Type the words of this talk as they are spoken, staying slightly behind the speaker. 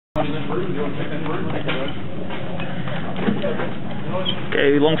Okay,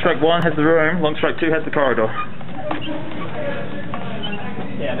 long strike 1 has the room, long strike 2 has the corridor.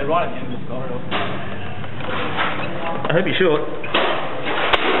 Yeah, they're right at the end of this corridor. I hope you're short.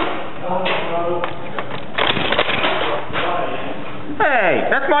 Hey,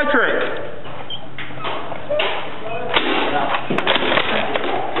 that's my trick!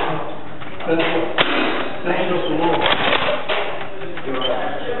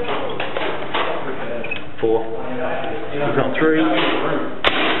 Four. He's on 3.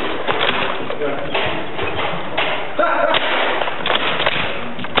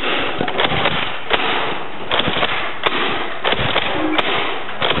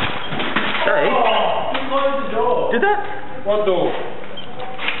 Hey. Did that? What door?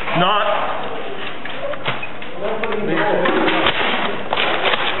 Not.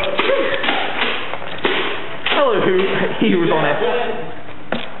 Hello, he was on it.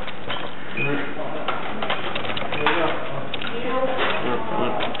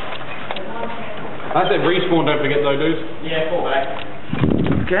 I said respawn, don't forget though, dudes. Yeah, fall back.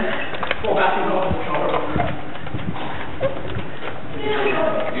 Okay. Fall back and off the control.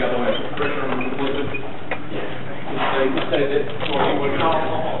 The other way. Pressure on the blizzard. Yeah. You stay there. Sorry, you wouldn't.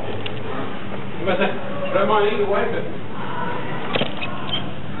 Don't mind either way, but.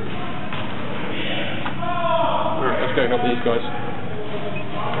 Alright, let's go help these guys.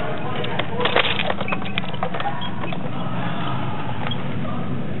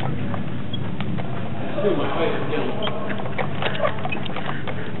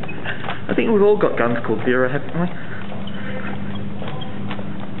 I think we've all got guns called Zero, haven't we?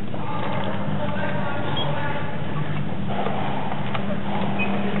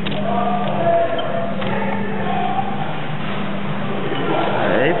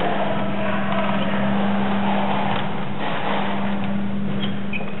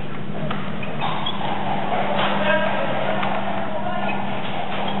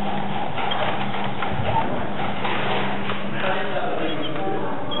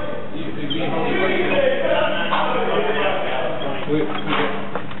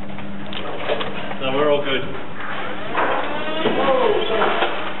 So we're all good.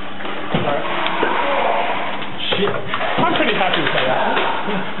 Shit. I'm pretty happy with that.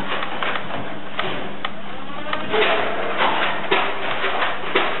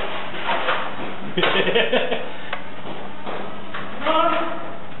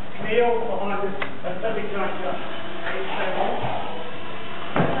 Kneel behind us. That's a big juncture.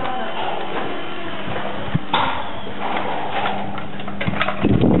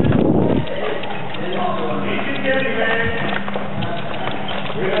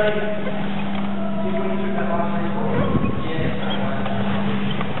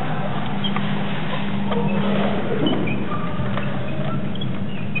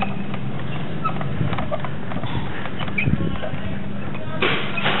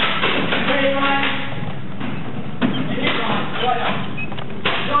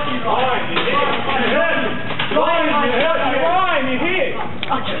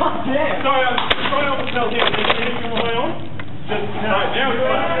 Sorry, I'm trying not to tell him anything on my own. Just now it's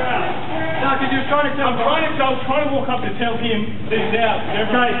no, because you're trying to tell. I'm trying to walk up to tell him that he's out.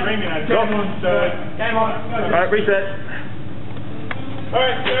 Everybody's screaming at him. So game on. Alright, reset.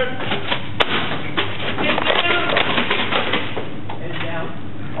 Alright, sir. Head down.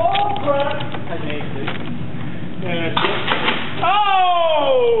 Oh, crap! I need to. Yeah.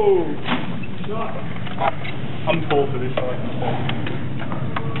 Oh! I'm full for this one.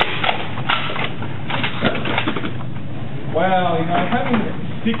 Wow, you know, having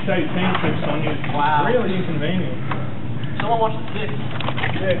 618 clips on you is really inconvenient. Someone watch the 6.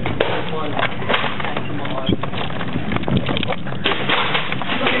 Yeah. Come on.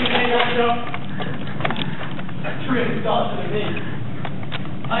 That's really starts with me.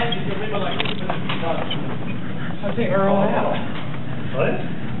 I think you remember like this, but I think we're all out. What?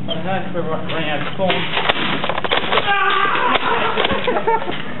 I don't know if we're running out of form.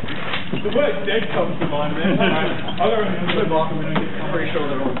 The word dead comes to mind, man. I don't remember Mark a minute. I'm pretty sure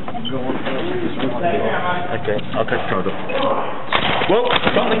they're all gone. Okay, I'll take control. Whoa,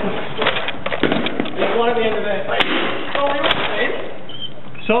 something. There's one at the end of there.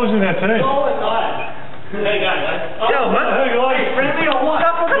 Sol's in there too. There you go, guys. Yo, what? Hey, friendly or what?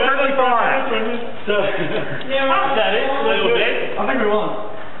 That was a friendly fire. Yeah, right. Is that it? A little bit? I think we won.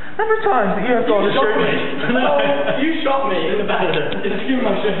 How many times did you have to shoot me? No, you shot me in the back. It's skin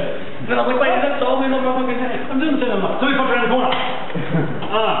my shirt. Then I was like, wait, is that Sol in on my fucking head? I'm doing the same. I'm like, somebody popped around the corner.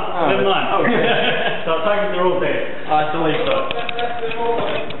 Never mind. So I take it they're all dead. I believe so.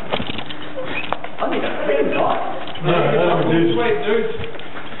 I think that's pretty nice. No, Sweet, dude.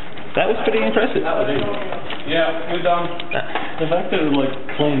 That was pretty impressive. That was easy. Yeah, we're done. The fact that it was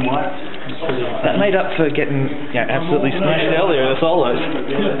like clean white is pretty That made up for getting absolutely smashed earlier in the solos.